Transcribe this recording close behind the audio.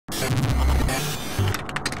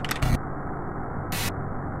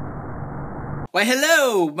Why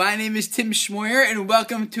hello, my name is Tim Schmoyer and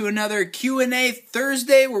welcome to another Q&A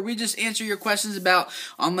Thursday where we just answer your questions about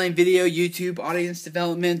online video, YouTube, audience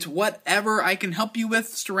development, whatever I can help you with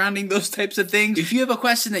surrounding those types of things. If you have a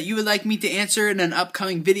question that you would like me to answer in an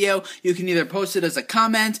upcoming video, you can either post it as a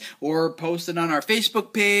comment or post it on our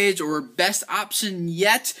Facebook page, or best option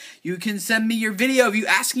yet, you can send me your video of you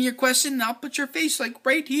asking your question and I'll put your face like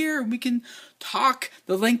right here and we can talk.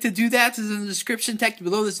 The link to do that is in the description text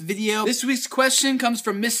below this video. This week's question comes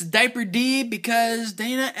from Miss Diaper D because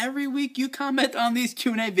Dana, every week you comment on these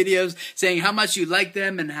Q&A videos saying how much you like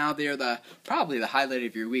them and how they're probably the highlight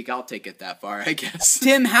of your week. I'll take it that far, I guess.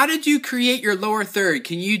 Tim, how did you create your lower third?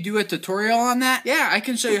 Can you do a tutorial on that? Yeah, I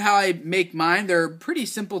can show you how I make mine. They're pretty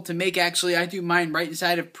simple to make actually. I do mine right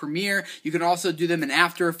inside of Premiere. You can also do them in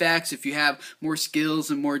After Effects if you have more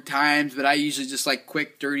skills and more times, but I usually just like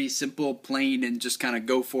quick, dirty, simple, plain, and just kind of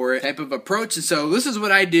go for it type of approach. And so this is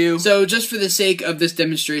what I do. So just for the sake of this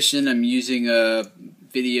demonstration, I'm using a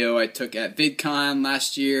video I took at VidCon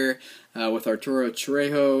last year with Arturo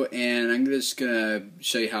Trejo, and I'm just gonna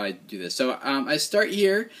show you how I do this. So I start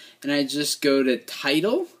here and I just go to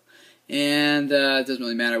title, and it doesn't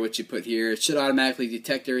really matter what you put here. It should automatically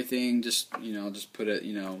detect everything. Just just put it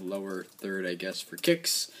lower third, I guess, for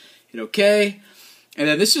kicks. Hit OK. And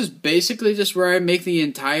then this is basically just where I make the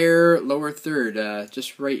entire lower third,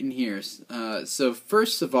 just right in here. So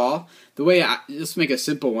first of all, let's make a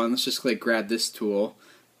simple one. Let's just grab this tool,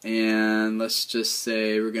 and let's just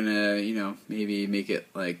say we're gonna, maybe make it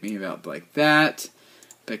maybe about like that.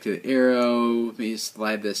 Back to the arrow, maybe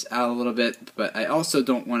slide this out a little bit, but I also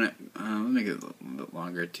don't want it. Let me make it a little bit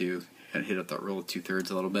longer too. Kind of hit up that rule of 2/3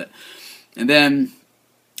 a little bit, and then.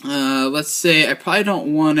 Let's say I probably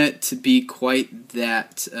don't want it to be quite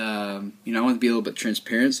that, I want it to be a little bit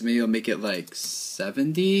transparent, so maybe I'll make it like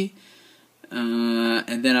 70,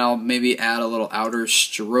 and then I'll maybe add a little outer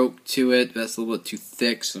stroke to it. That's a little bit too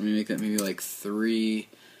thick, so let me make that maybe like 3,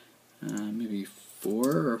 maybe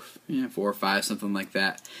 4, 4 or 5, something like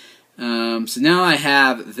that. So now I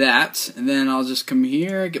have that, and then I'll just come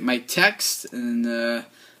here, get my text, and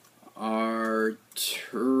Arturo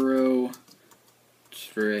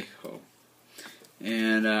Trejo.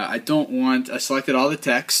 And I selected all the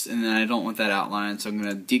text, and then I don't want that outline, so I'm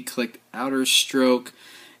going to declick outer stroke,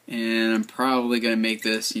 and I'm probably going to make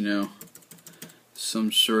this,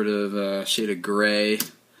 some sort of shade of gray,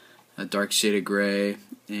 a dark shade of gray,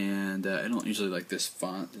 and I don't usually like this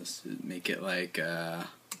font, just make it like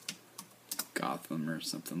Gotham or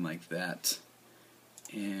something like that,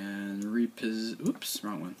 and oops,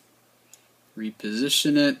 wrong one.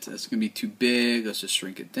 Reposition it. That's going to be too big. Let's just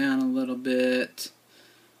shrink it down a little bit.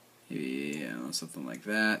 Maybe something like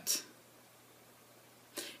that.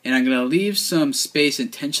 And I'm going to leave some space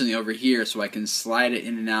intentionally over here so I can slide it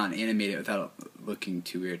in and out and animate it without looking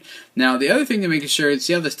too weird. Now the other thing to make sure,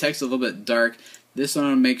 see how this text is a little bit dark? This one I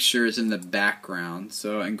want to make sure is in the background.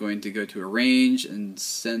 So I'm going to go to Arrange and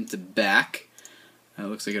Send to Back.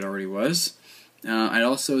 Looks like it already was. I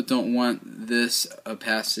also don't want this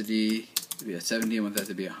opacity to be a 70, I want that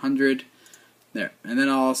to be 100. There. And then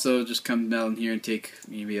I'll also just come down here and take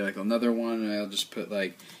maybe like another one, and I'll just put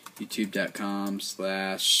like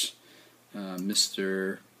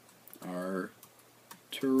youtube.com/Mr.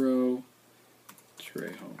 Arturo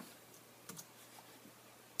Trejo.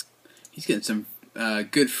 He's getting some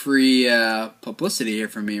good free publicity here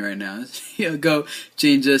from me right now. He'll go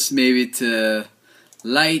change this maybe to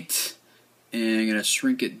light, and I'm going to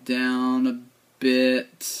shrink it down a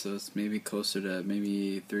bit, so it's maybe closer to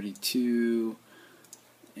maybe 32,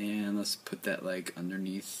 and let's put that like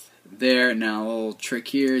underneath there. Now a little trick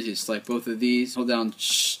here is you select both of these, hold down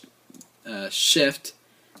shift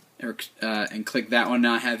and click that one.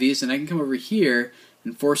 Now I have these, and I can come over here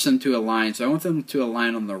and force them to align. So I want them to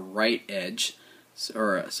align on the right edge, so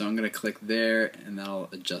I'm going to click there, and that'll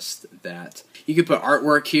adjust that. You could put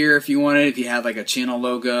artwork here if you wanted, if you had like a channel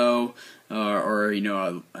logo or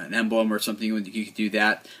an emblem or something, you could do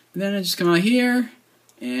that. And then I just come out here,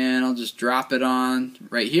 and I'll just drop it on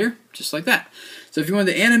right here, just like that. So if you want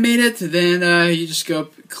to animate it, then you just go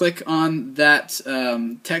click on that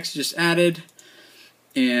text you just added,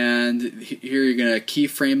 and here you're going to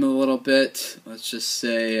keyframe a little bit. Let's just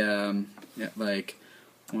say like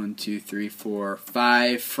 1, 2, 3, 4,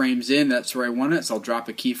 5 frames in. That's where I want it, so I'll drop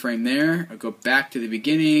a keyframe there. I'll go back to the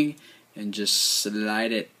beginning and just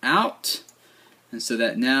slide it out, and so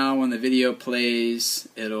that now when the video plays,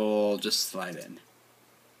 it'll just slide in.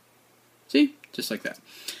 See? Just like that.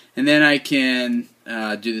 And then I can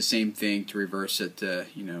do the same thing to reverse it to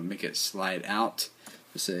make it slide out.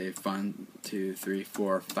 Let's say 1, 2, 3,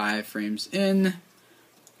 4, 5 frames in.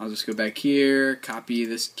 I'll just go back here, copy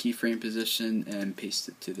this keyframe position, and paste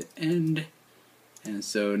it to the end. And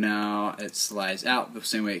so now it slides out the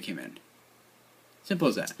same way it came in. Simple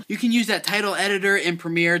as that. You can use that title editor in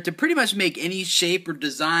Premiere to pretty much make any shape or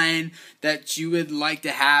design that you would like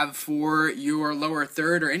to have for your lower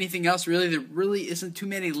third or anything else really. There really isn't too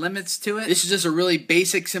many limits to it. This is just a really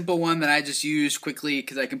basic, simple one that I just use quickly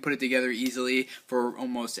because I can put it together easily for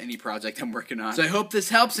almost any project I'm working on. So I hope this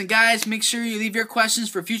helps, and guys, make sure you leave your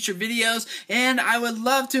questions for future videos, and I would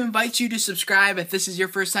love to invite you to subscribe if this is your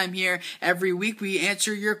first time here. Every week we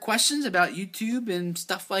answer your questions about YouTube and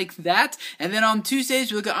stuff like that, and then on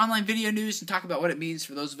Tuesdays we look at online video news and talk about what it means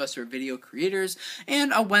for those of us who are video creators,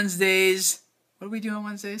 and on Wednesdays, what do we do on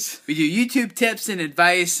Wednesdays? We do YouTube tips and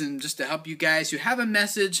advice, and just to help you guys who have a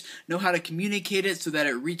message know how to communicate it so that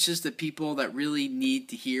it reaches the people that really need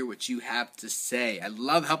to hear what you have to say. I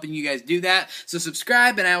love helping you guys do that, so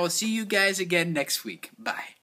subscribe, and I will see you guys again next week. Bye.